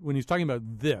he's talking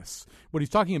about this, what he's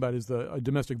talking about is the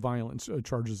domestic violence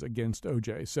charges against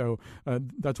O.J. So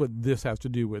that's what this has to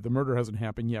do with. The murder hasn't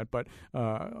happened yet, but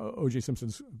O.J.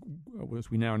 Simpson's, as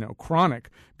we now know, chronic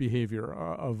behavior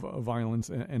of violence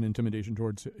and intimidation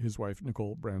towards his wife,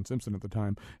 Nicole Brown Simpson at the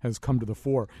time, has come to the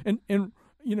fore. And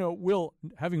Will,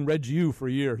 having read you for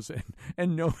years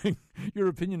and knowing your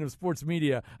opinion of sports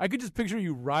media, I could just picture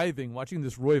you writhing watching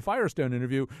this Roy Firestone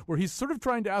interview where he's sort of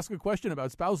trying to ask a question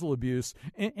about spousal abuse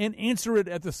and answer it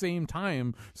at the same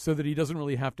time so that he doesn't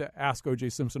really have to ask O.J.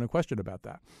 Simpson a question about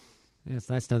that. Yeah, it's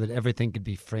nice to know that everything could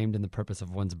be framed in the purpose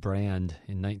of one's brand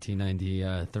in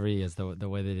 1993 as the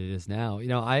way that it is now.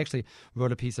 I actually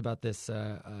wrote a piece about this.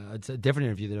 It's a different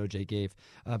interview that O.J. gave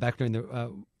back during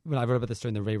the when I wrote about this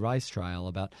during the Ray Rice trial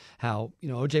about how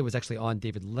O.J. was actually on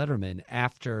David Letterman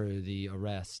after the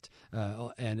arrest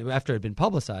and after it had been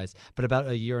publicized, but about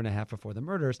a year and a half before the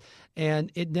murders,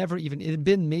 and it had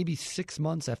been maybe 6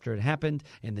 months after it happened,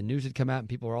 and the news had come out and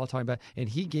people were all talking about it, and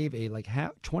he gave a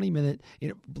 20-minute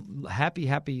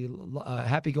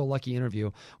happy-go-lucky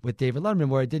interview with David Letterman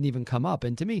where it didn't even come up.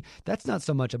 And to me, that's not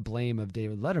so much a blame of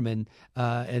David Letterman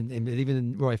and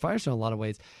even Roy Firestone in a lot of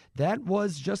ways. That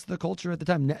was just the culture at the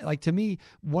time. To me,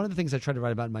 one of the things I tried to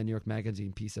write about in my New York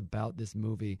Magazine piece about this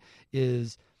movie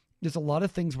is there's a lot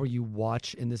of things where you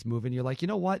watch in this movie and you're like, you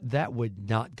know what, that would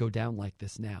not go down like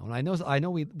this now. And I know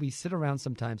we sit around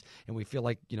sometimes and we feel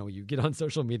like, you get on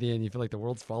social media and you feel like the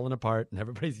world's falling apart and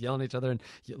everybody's yelling at each other, and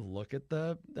you look at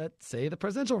the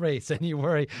presidential race and you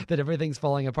worry that everything's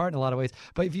falling apart in a lot of ways.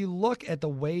 But if you look at the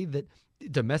way that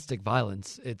domestic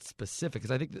violence, it's specific, because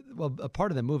I think a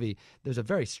part of the movie, there's a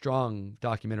very strong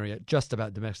documentary just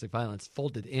about domestic violence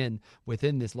folded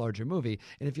within this larger movie.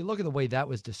 And if you look at the way that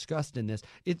was discussed in this,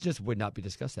 it just would not be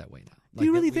discussed that way now. Do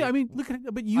you really think? Look at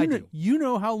it, but you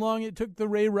know how long it took the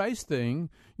Ray Rice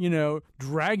thing,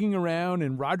 dragging around,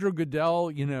 and Roger Goodell,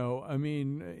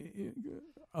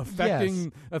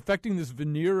 affecting this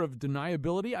veneer of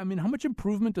deniability. How much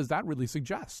improvement does that really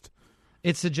suggest?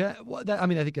 I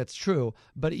think that's true.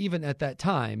 But even at that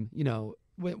time,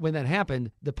 when that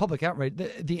happened, the public outrage,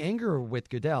 the anger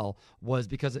with Goodell was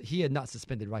because he had not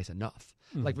suspended Rice enough.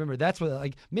 Mm-hmm. Remember, that's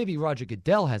what, maybe Roger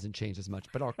Goodell hasn't changed as much,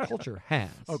 but our culture has.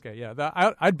 Okay, yeah,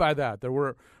 I'd buy that.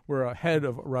 We're ahead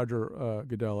of Roger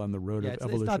Goodell on the road of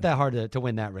evolution. It's not that hard to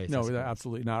win that race. No,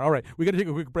 absolutely not. All right, we got to take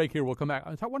a quick break here. We'll come back.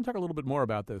 I want to talk a little bit more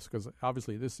about this because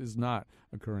obviously this is not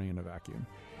occurring in a vacuum.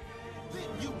 Then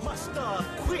you must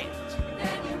quit.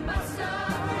 Then you must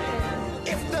quit.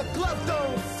 If the glove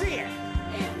don't fit.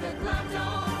 If the glove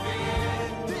don't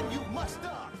fit. Then you must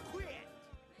quit.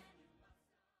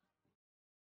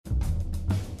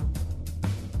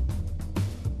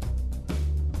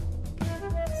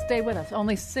 Stay with us.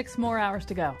 Only 6 more hours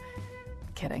to go.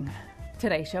 Kidding.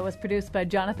 Today's show was produced by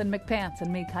Jonathan McPants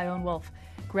and me, Kyone Wolf.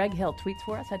 Greg Hill tweets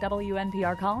for us at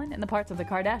WNPR Colin, and the parts of the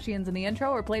Kardashians in the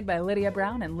intro were played by Lydia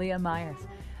Brown and Leah Myers.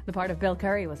 The part of Bill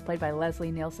Curry was played by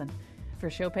Leslie Nielsen. For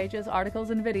show pages,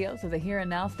 articles, and videos of the Here and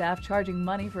Now staff charging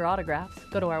money for autographs,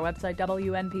 go to our website,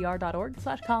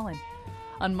 WNPR.org/Colin.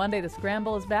 On Monday, The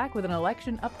Scramble is back with an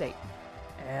election update.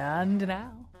 And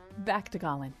now, back to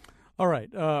Colin. All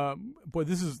right. Boy,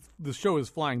 the show is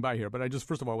flying by here, but I just,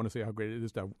 first of all, want to say how great it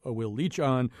is to have Will Leach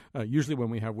on. Usually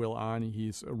when we have Will on,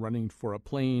 he's running for a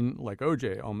plane like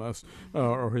OJ almost,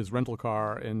 or his rental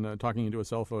car, and talking into a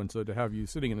cell phone. So to have you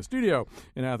sitting in a studio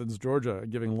in Athens, Georgia,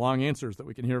 giving long answers that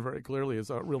we can hear very clearly is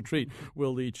a real treat.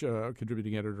 Will Leach,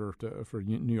 contributing editor for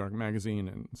New York Magazine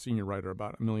and senior writer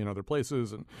about a million other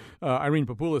places. And Irene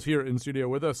Papoulis here in studio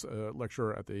with us,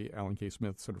 lecturer at the Alan K.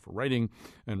 Smith Center for Writing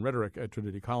and Rhetoric at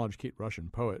Trinity College. Kate Russian,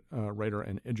 poet, writer,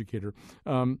 and educator.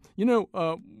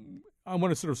 I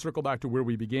want to sort of circle back to where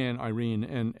we began, Irene,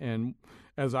 and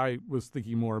as I was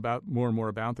thinking more and more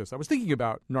about this, I was thinking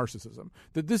about narcissism,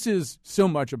 that this is so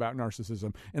much about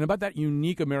narcissism and about that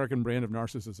unique American brand of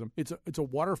narcissism. It's a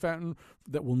water fountain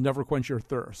that will never quench your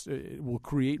thirst. It will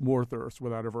create more thirst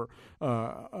without ever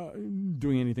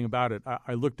doing anything about it.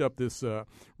 I looked up this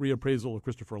reappraisal of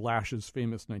Christopher Lasch's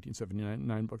famous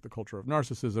 1979 book, The Culture of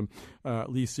Narcissism.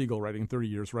 Lee Siegel, writing 30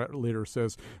 years later,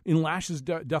 says, in Lasch's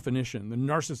definition, the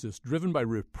narcissist, driven by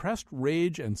repressed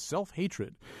rage and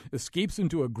self-hatred, escapes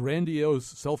into a grandiose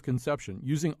self-conception,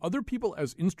 using other people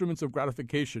as instruments of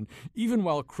gratification, even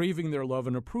while craving their love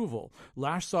and approval.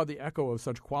 Lasch saw the echo of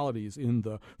such qualities in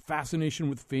the fascination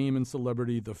with fame and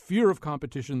celebrity, the fear of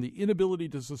competition, the inability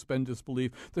to suspend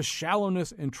disbelief, the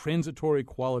shallowness and transitory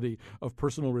quality of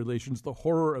personal relations, the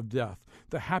horror of death.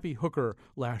 The happy hooker,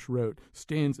 Lasch wrote,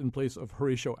 stands in place of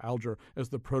Horatio Alger as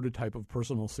the prototype of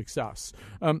personal success.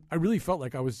 I really felt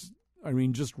like I was,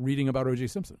 just reading about O.J.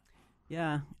 Simpson.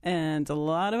 Yeah, and a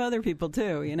lot of other people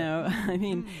too. I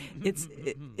mean,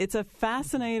 it's a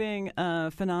fascinating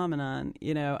phenomenon.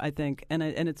 I think, and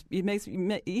it makes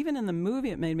even in the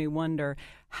movie it made me wonder,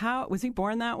 how was he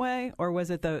born that way, or was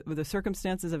it the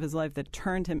circumstances of his life that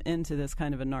turned him into this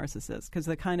kind of a narcissist? Because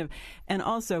and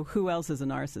also, who else is a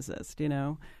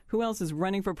narcissist? Who else is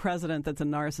running for president that's a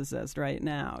narcissist right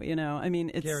now?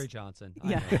 It's Gary Johnson.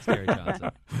 Yeah, it's Gary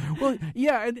Johnson. Well,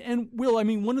 yeah, and Will,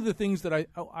 one of the things that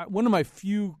one of my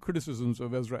few criticisms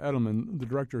of Ezra Edelman, the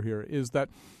director here, is that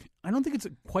I don't think it's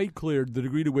quite clear the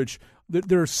degree to which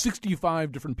there are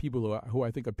 65 different people who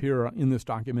I think appear in this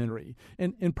documentary,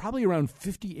 and probably around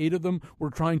 58 of them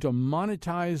were trying to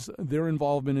monetize their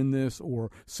involvement in this or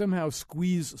somehow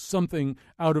squeeze something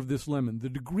out of this lemon. The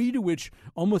degree to which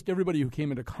almost everybody who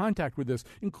came into contact with this,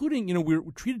 including, we're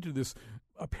treated to this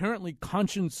apparently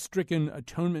conscience-stricken,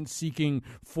 atonement-seeking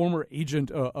former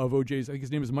agent of OJ's, I think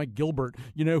his name is Mike Gilbert,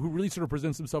 who really sort of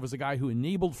presents himself as a guy who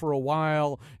enabled for a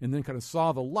while and then kind of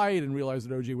saw the light and realized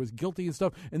that OJ was guilty and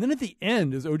stuff. And then at the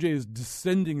end, as OJ is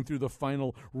descending through the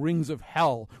final rings of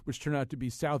hell, which turn out to be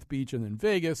South Beach and then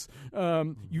Vegas,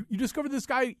 you discover this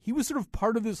guy, he was sort of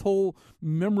part of this whole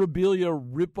memorabilia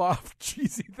rip-off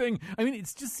cheesy thing.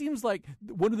 It just seems like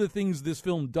one of the things this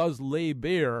film does lay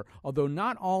bare, although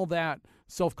not all that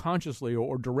self-consciously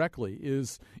or directly,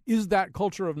 is that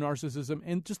culture of narcissism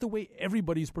and just the way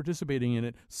everybody's participating in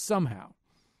it somehow.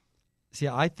 See,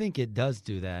 I think it does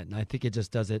do that, and I think it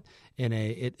just does it in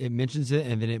it mentions it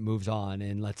and then it moves on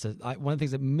and lets it. One of the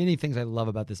things many things I love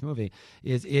about this movie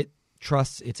is it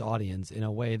trusts its audience in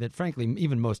a way that, frankly,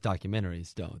 even most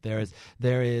documentaries don't.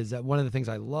 There is one of the things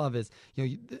I love is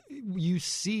you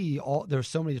see there's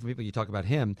so many different people. You talk about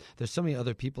him. There's so many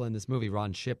other people in this movie.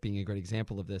 Ron Shipp being a great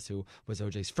example of this, who was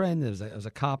OJ's friend, was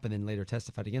a cop, and then later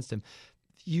testified against him.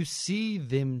 You see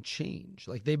them change.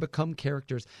 Like, they become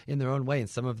characters in their own way, and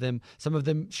some of them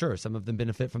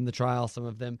benefit from the trial. Some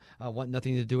of them want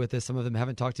nothing to do with this. Some of them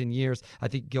haven't talked in years. I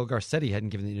think Gil Garcetti hadn't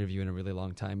given an interview in a really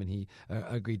long time, and he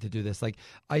agreed to do this. Like,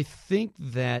 I think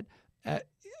that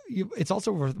it's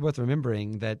also worth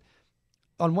remembering that,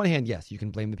 on one hand, yes, you can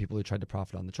blame the people who tried to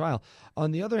profit on the trial. On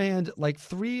the other hand,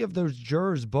 3 of those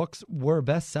jurors' books were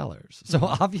bestsellers. So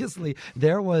obviously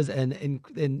there was and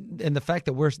the fact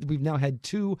that we've now had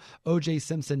 2 O.J.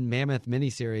 Simpson mammoth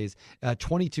miniseries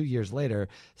 22 years later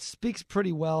speaks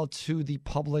pretty well to the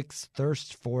public's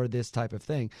thirst for this type of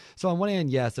thing. So on one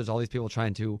hand, yes, there's all these people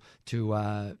trying to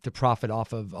profit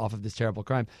off of this terrible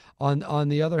crime. On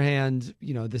the other hand,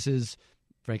 this is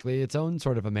frankly, its own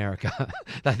sort of America.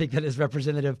 I think that is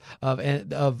representative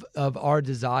of our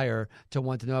desire to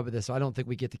want to know about this. So I don't think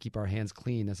we get to keep our hands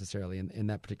clean necessarily in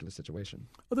that particular situation.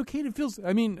 Although, Kate,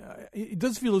 it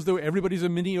does feel as though everybody's a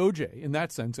mini OJ in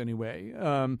that sense anyway.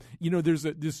 There's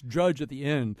this judge at the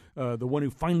end, the one who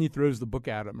finally throws the book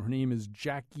at him. Her name is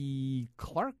Jackie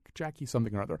Clark, Jackie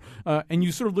something or other. And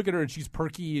you sort of look at her and she's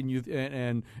perky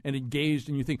and engaged,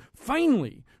 and you think,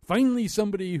 finally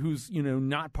somebody who's,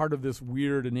 not part of this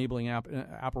weird enabling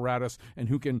apparatus and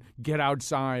who can get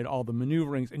outside all the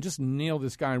maneuverings and just nail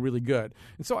this guy really good.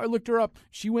 And so I looked her up.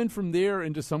 She went from there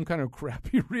into some kind of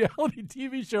crappy reality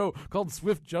TV show called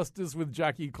Swift Justice with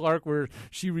Jackie Clark, where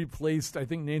she replaced, I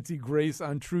think, Nancy Grace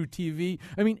on True TV.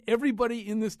 I mean, everybody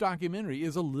in this documentary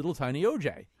is a little tiny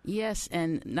OJ. Yes,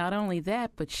 and not only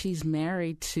that, but she's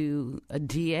married to a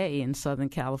DA in Southern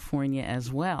California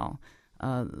as well,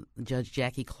 Judge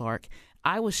Jackie Clark.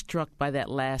 I was struck by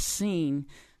that last scene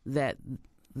that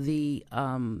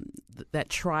that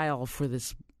trial for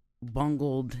this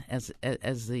bungled, as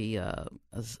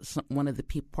one of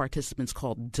the participants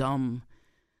called, dumb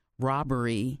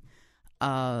robbery.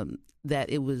 That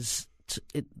it was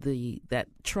that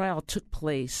trial took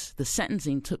place. The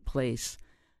sentencing took place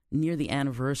near the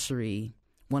anniversary,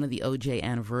 one of the OJ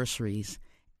anniversaries,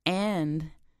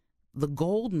 and the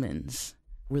Goldmans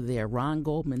were there. Ron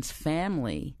Goldman's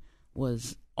family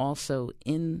was also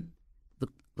in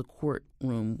the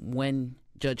courtroom when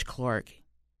Judge Clark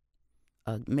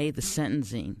made the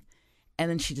sentencing. And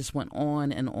then she just went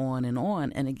on and on and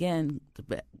on. And again,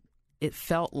 it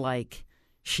felt like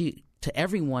to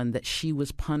everyone that she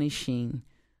was punishing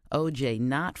OJ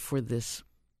not for this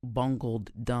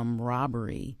bungled, dumb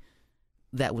robbery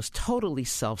that was totally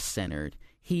self-centered.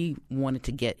 He wanted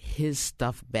to get his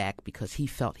stuff back because he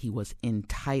felt he was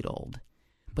entitled.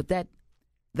 But that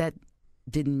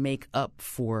didn't make up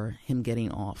for him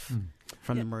getting off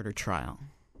from the murder trial.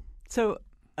 So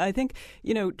I think,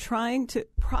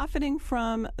 profiting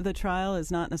from the trial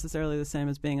is not necessarily the same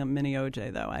as being a mini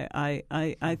OJ, though.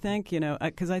 I think,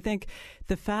 because I think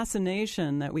the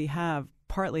fascination that we have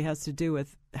partly has to do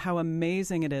with how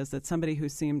amazing it is that somebody who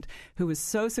was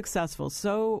so successful,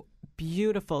 so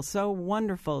beautiful, so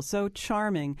wonderful, so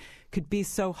charming, could be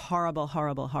so horrible,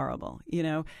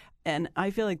 And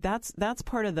I feel like that's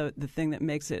part of the thing that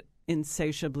makes it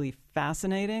insatiably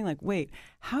fascinating. Like, wait,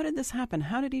 how did this happen?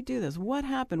 How did he do this? What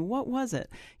happened? What was it?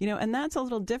 And that's a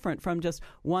little different from just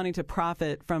wanting to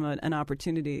profit from an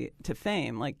opportunity to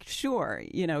fame. Like, sure,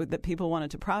 that people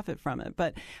wanted to profit from it.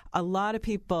 But a lot of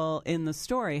people in the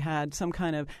story had some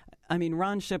kind of,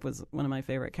 Ron Shipp was one of my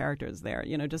favorite characters there,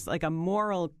 just like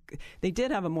they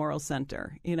did have a moral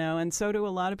center, and so do a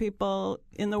lot of people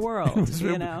in the world,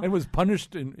 And was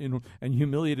punished and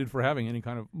humiliated for having any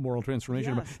kind of moral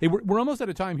transformation. Yes. Hey, we're almost out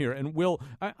of time here. And Will,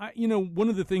 one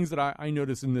of the things that I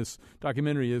noticed in this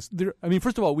documentary is,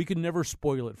 first of all, we could never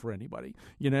spoil it for anybody.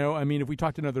 If we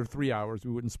talked another 3 hours,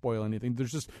 we wouldn't spoil anything.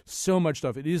 There's just so much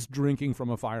stuff. It is drinking from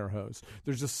a fire hose.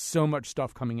 There's just so much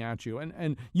stuff coming at you.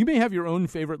 And you may have your own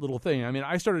favorite little thing.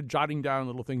 I started jotting down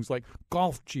little things like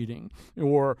golf cheating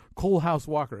or Cole House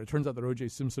Walker. It turns out that O.J.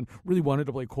 Simpson really wanted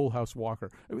to play Cole House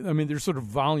Walker. There's sort of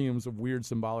volumes of weird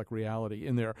symbolic reality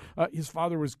in there. His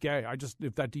father was gay.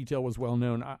 If that detail was well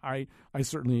known, I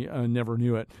certainly never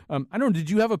knew it. I don't know, did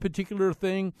you have a particular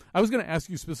thing? I was going to ask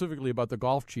you specifically about the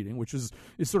golf cheating, which is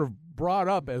sort of brought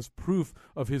up as proof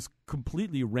of his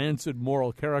completely rancid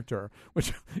moral character,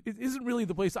 which isn't really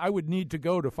the place I would need to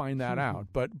go to find that out.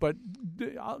 But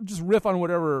I'll just riff on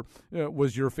whatever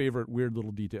was your favorite weird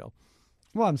little detail.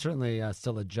 Well, I'm certainly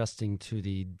still adjusting to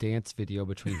the dance video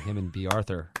between him and B.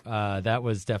 Arthur. That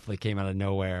was definitely came out of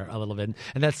nowhere a little bit.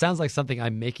 And that sounds like something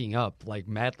I'm making up, like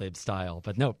Mad Lib style.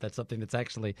 But no, that's something that's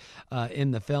actually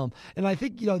in the film. And I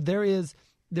think,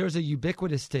 there's a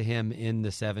ubiquitous to him in the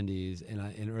 70s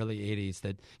and early 80s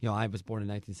that, I was born in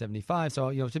 1975.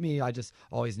 So, to me, I just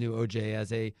always knew OJ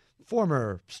as a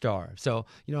former star. So,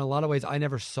 in a lot of ways, I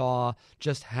never saw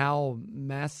just how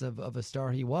massive of a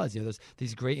star he was. There's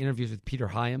these great interviews with Peter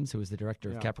Hyams, who was the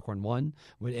director of Capricorn 1,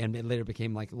 and it later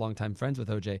became like longtime friends with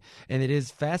OJ. And it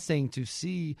is fascinating to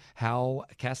see how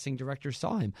casting directors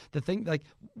saw him. The thing,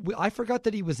 I forgot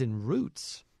that he was in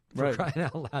Roots. For crying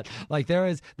out loud. Like, there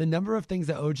is the number of things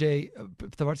that OJ,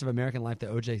 the parts of American life that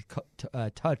OJ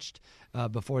touched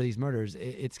before these murders,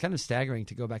 it's kind of staggering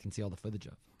to go back and see all the footage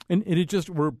of. And it just,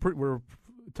 we're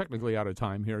technically out of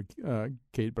time here,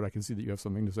 Kate, but I can see that you have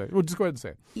something to say. Well, just go ahead and say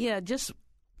it. Yeah, just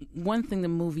one thing the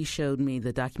movie showed me,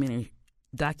 the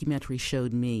documentary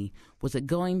showed me, was that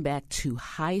going back to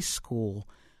high school,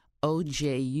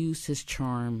 OJ used his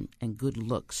charm and good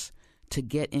looks to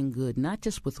get in good, not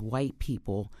just with white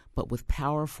people, but with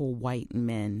powerful white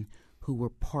men who were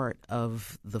part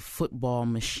of the football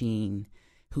machine,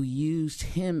 who used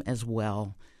him as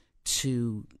well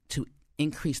to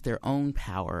increase their own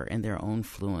power and their own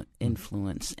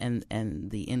influence and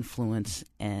the influence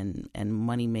and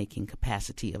money-making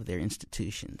capacity of their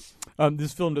institutions.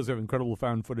 This film does have incredible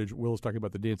found footage. Will is talking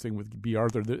about the dancing with B.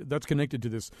 Arthur. That's connected to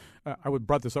this. I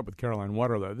brought this up with Caroline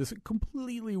Waterlow. This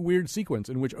completely weird sequence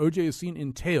in which O.J. is seen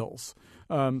in tails,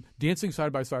 dancing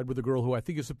side by side with a girl who I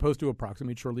think is supposed to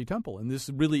approximate Shirley Temple. And this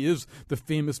really is the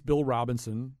famous Bill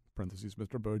Robinson, parentheses,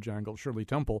 Mr. Bojangle, Shirley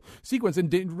Temple sequence.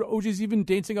 And O.J.'s even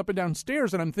dancing up and down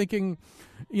stairs. And I'm thinking,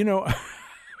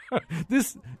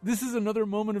 this is another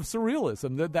moment of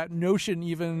surrealism, that notion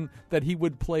even that he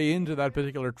would play into that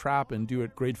particular trap and do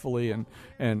it gratefully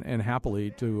and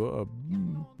happily to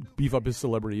beef up his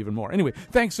celebrity even more. Anyway,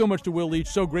 thanks so much to Will Leitch.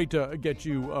 So great to get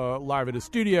you live at his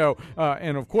studio.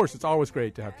 And, of course, it's always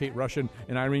great to have Kate Rushin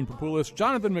and Irene Papoulis.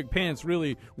 Jonathan McPants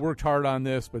really worked hard on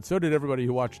this, but so did everybody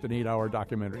who watched an 8-hour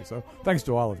documentary. So thanks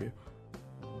to all of you.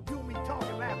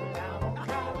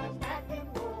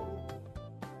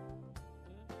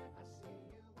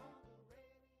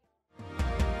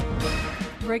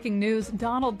 Breaking news,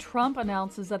 Donald Trump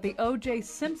announces that the O.J.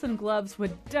 Simpson gloves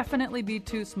would definitely be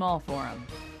too small for him.